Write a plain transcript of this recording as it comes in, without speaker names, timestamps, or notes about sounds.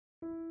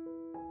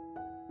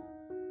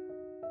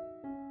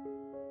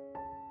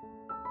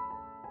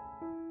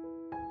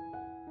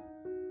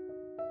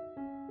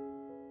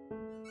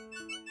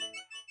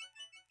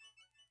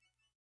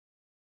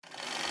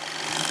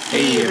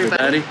Hey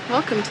everybody.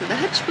 Welcome to the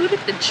Hutch Food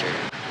Adventure.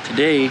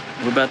 Today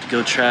we're about to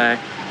go try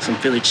some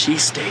Philly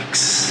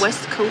cheesesteaks.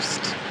 West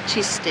Coast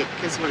cheesesteak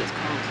is what it's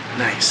called.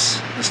 Nice.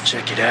 Let's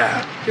check it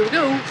out. Here we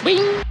go.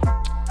 Bing!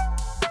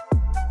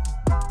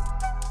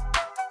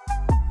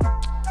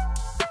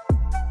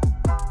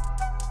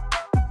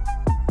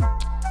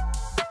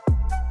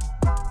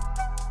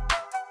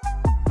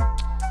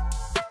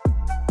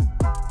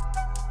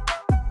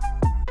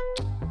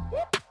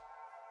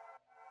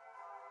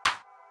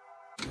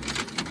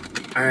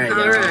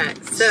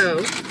 Alright,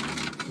 so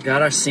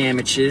got our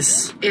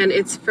sandwiches. And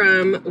it's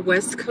from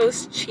West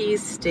Coast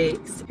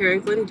Cheesesteaks here in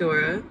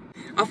Glendora,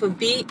 off of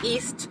B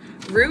East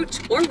Route,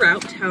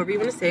 however you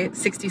want to say it,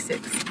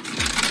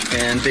 66.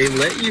 And they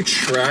let you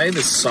try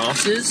the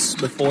sauces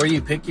before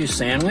you pick your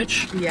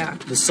sandwich. Yeah.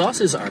 The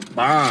sauces are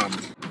bomb.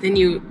 Then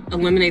you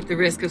eliminate the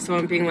risk of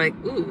someone being like,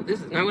 ooh,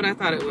 this is not what I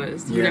thought it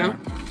was, you know?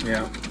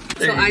 Yeah.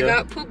 So I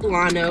got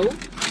poblano.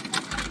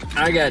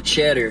 I got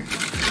cheddar.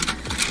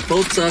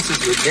 Both sauces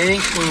were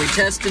dank when we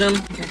tested them.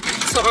 Okay.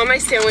 So on my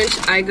sandwich,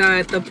 I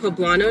got the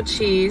poblano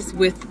cheese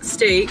with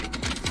steak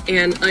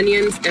and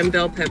onions and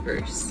bell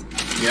peppers.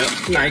 Yep.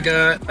 Yeah. I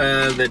got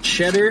the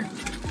cheddar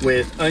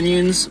with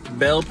onions,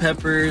 bell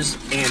peppers,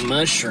 and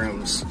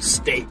mushrooms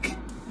steak.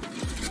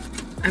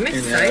 I'm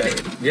excited.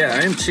 And, yeah,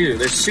 I am too.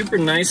 They're super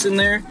nice in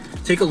there.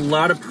 Take a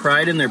lot of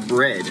pride in their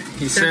bread.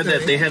 He said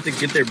that they have to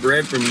get their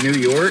bread from New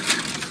York.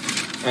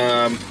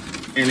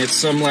 And it's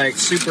some like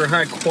super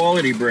high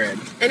quality bread.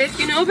 And if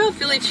you know about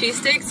Philly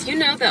cheesesteaks, you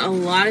know that a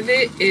lot of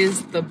it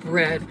is the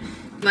bread.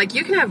 Like,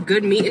 you can have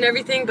good meat and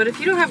everything, but if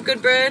you don't have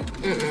good bread,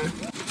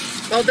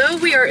 Although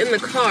we are in the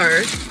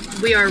car,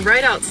 we are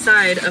right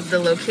outside of the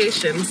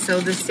location, so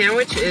the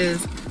sandwich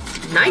is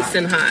nice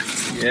and hot.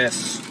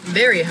 Yes.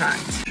 Very hot.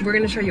 We're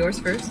gonna try yours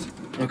first.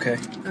 Okay.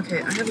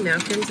 Okay, I have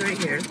napkins right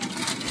here.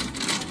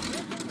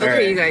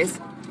 Okay, you guys,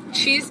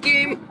 cheese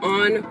game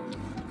on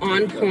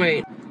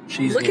point.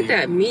 Look at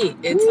that meat.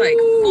 It's like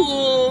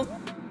full.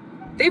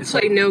 They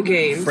play no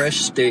games.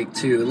 Fresh steak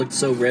too. It looked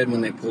so red when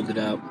they pulled it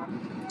out.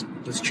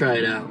 Let's try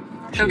it out.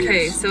 Cheers.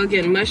 Okay, so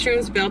again,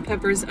 mushrooms, bell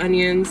peppers,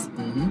 onions,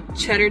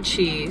 cheddar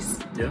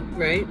cheese. Yeah.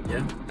 Right?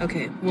 Yeah.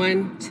 Okay,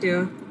 1,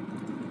 2.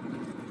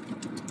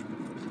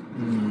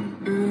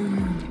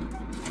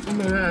 Oh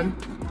my god.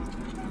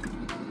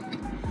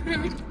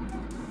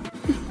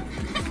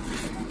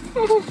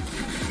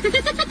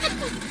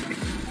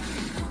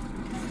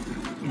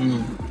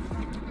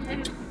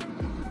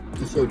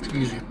 It's so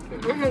cheesy.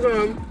 Oh my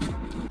god.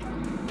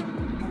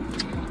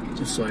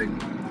 Just like.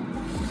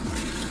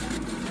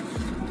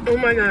 Oh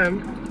my god.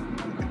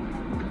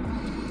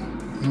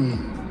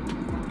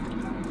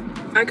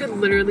 I could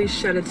literally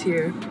shed a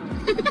tear.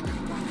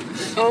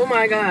 Oh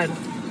my god.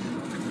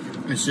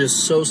 It's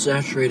just so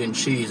saturated in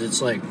cheese.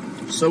 It's like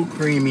so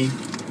creamy,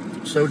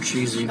 so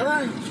cheesy.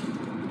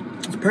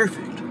 It's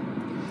perfect.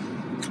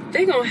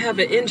 They gonna have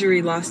an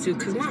injury lawsuit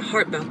because my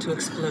heart about to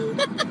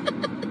explode.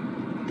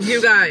 You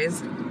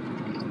guys,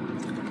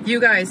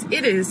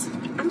 it is.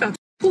 I'm about to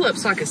pull up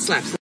so I can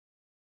slap some.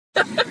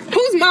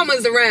 Whose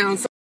mama's around?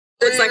 So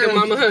looks like a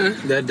mama, huh?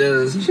 That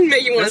does.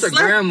 Make you want to slap. That's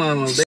a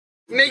grandmama.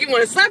 Make you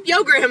want to slap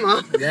your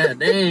grandma. God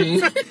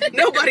dang.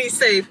 Nobody's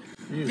safe.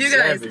 You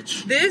guys,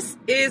 savage. This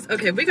is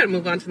okay. We gotta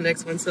move on to the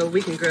next one so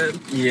we can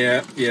grub.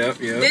 Yeah.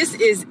 This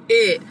is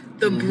it.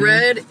 The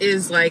bread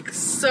is like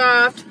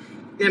soft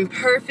and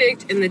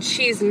perfect, and the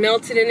cheese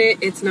melted in it.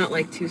 It's not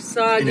like too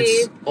soggy. And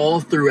it's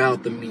all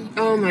throughout the meat.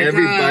 Oh my god!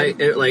 Every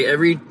bite, like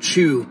every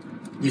chew,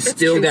 you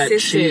still got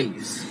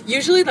cheese.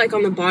 Usually, like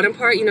on the bottom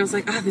part, you know, it's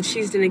like, the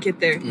cheese didn't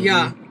get there.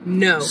 Yeah,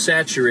 no.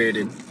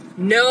 Saturated.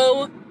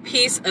 No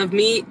piece of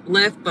meat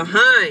left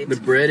behind. The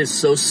bread is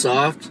so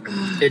soft.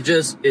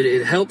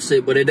 It helps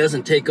it, but it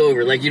doesn't take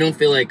over. Like, you don't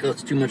feel like,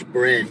 it's too much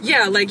bread.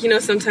 Yeah, like, you know,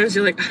 sometimes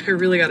you're like, I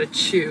really gotta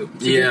chew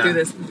to get through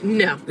this.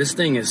 No. This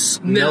thing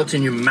is melt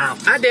in your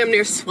mouth. I damn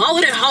near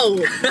swallowed it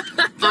whole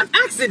on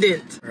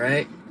accident.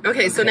 Right?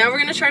 Okay, so now we're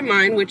gonna try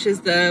mine, which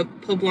is the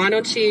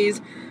poblano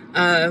cheese,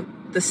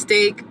 the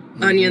steak,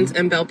 onions,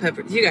 and bell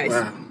peppers. You guys.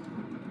 Wow.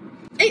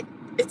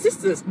 It's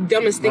just the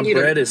dumbest thing My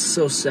bread is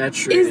so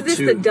saturated. Is this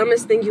the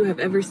dumbest thing you have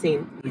ever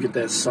seen? Look at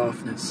that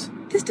softness.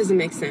 This doesn't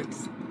make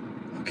sense.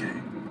 Okay.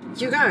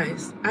 You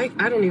guys, I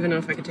don't even know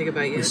if I can take a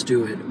bite yet. Let's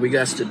do it. We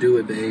got to do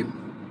it, babe.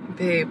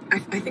 Babe, I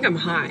think I'm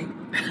high.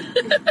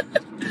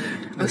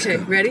 Okay,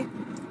 ready?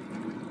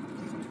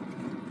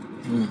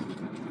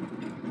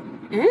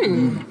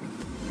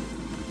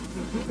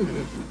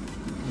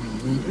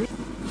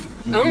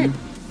 Oh,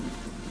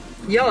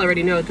 y'all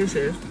already know what this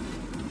is.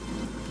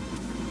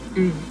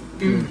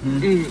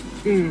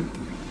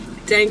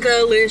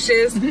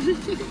 Dankalicious.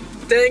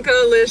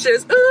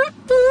 Dankalicious.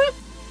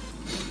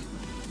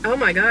 Oh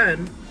my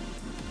god.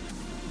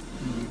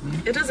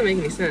 It doesn't make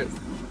any sense.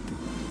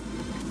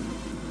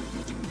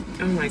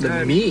 Oh my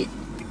god. The meat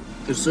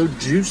is so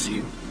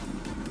juicy.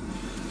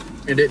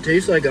 And it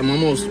tastes like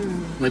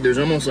like there's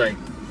almost like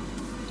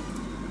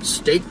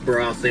steak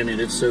broth in it.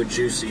 It's so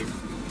juicy.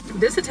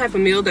 This is the type of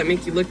meal that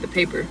make you lick the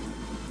paper.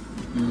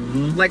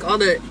 Like all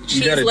the cheese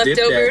you gotta left dip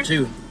over. That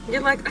too.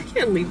 You're like, I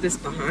can't leave this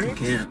behind. I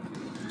can't.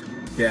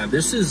 Yeah,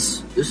 this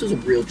is a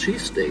real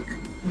cheesesteak.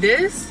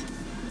 This,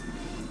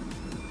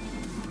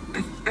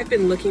 I've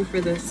been looking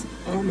for this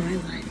all my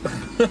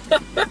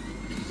life.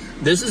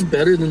 This is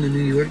better than the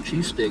New York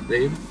cheesesteak,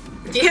 babe.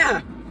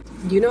 Yeah.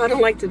 You know I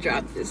don't like to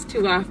drop this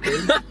too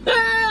often.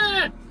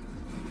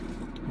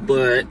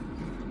 But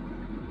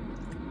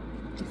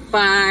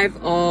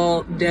 5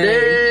 all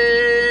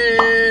day.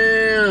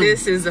 Damn.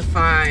 This is a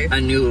 5. I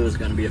knew it was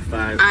gonna be a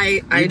 5.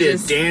 I you did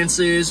just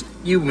dances,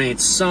 you made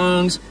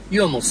songs,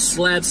 you almost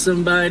slapped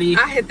somebody.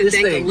 I hit the this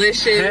thing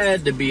dankalicious.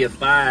 had to be a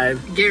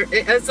 5.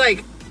 It's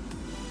like,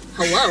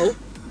 hello.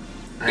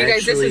 You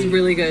guys, this is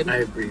really good. I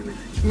agree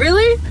with you.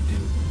 Really? I do.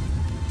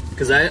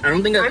 Because I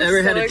don't think I've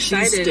ever had a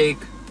cheesesteak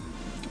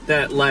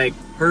that like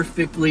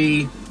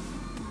perfectly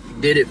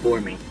did it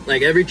for me.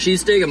 Like every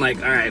cheesesteak, I'm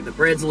like, all right, the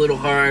bread's a little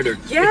hard, or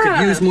it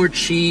could use more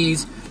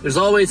cheese. There's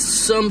always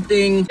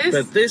something.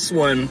 But this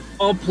one,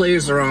 all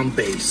players are on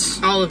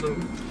base. All of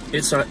them.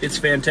 It's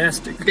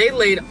fantastic. They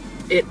laid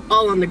it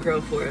all on the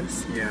grill for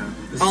us. Yeah.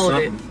 All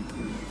of it.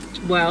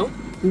 Well.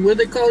 What are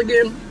they called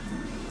again?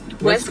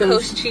 West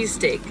Coast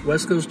cheesesteak.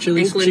 West Coast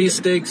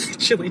cheesesteaks.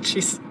 Chili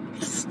cheese.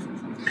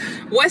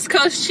 West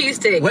Coast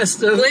cheesesteak.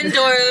 West of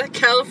Glendora,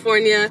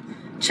 California.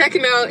 Check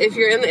them out if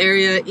you're in the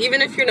area.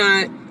 Even if you're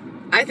not,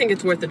 I think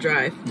it's worth the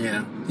drive.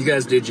 Yeah. You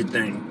guys did your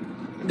thing.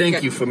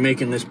 Thank you for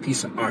making this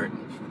piece of art.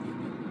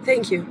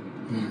 Thank you.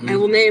 I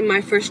will name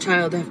my first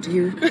child after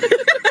you.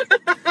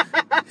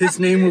 His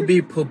name will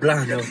be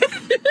Poblano.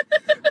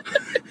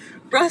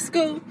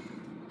 Roscoe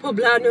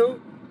Poblano.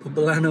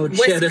 Poblano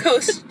Cheddar. West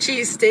Coast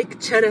cheesesteak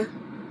cheddar.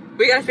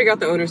 We gotta figure out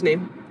the owner's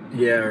name.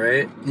 Yeah,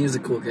 right? He's a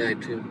cool guy,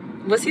 too.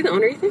 Was he the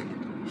owner, you think?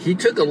 He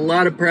took a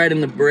lot of pride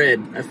in the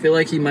bread. I feel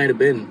like he might have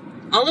been.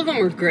 All of them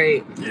were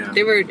great. Yeah.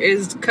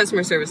 His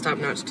customer service top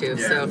notch too.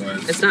 Yeah, so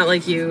it's not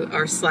like you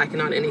are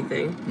slacking on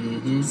anything.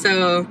 Mm-hmm.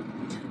 So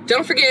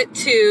don't forget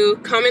to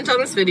comment on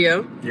this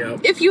video.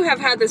 Yep. If you have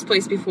had this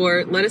place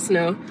before, let us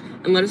know.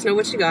 And let us know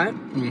what you got.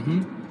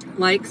 Mm-hmm.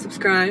 Like,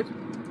 subscribe.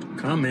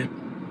 Comment.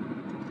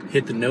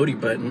 Hit the noti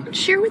button.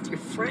 Share with your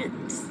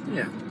friends.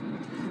 Yeah.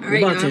 All We're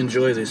about to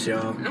enjoy this,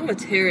 y'all. I'm going to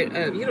tear it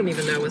up. You don't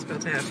even know what's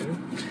about to happen.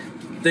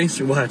 Thanks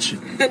for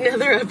watching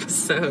Another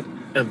episode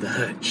of the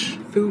Hutch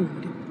Food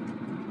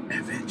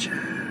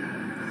Adventure.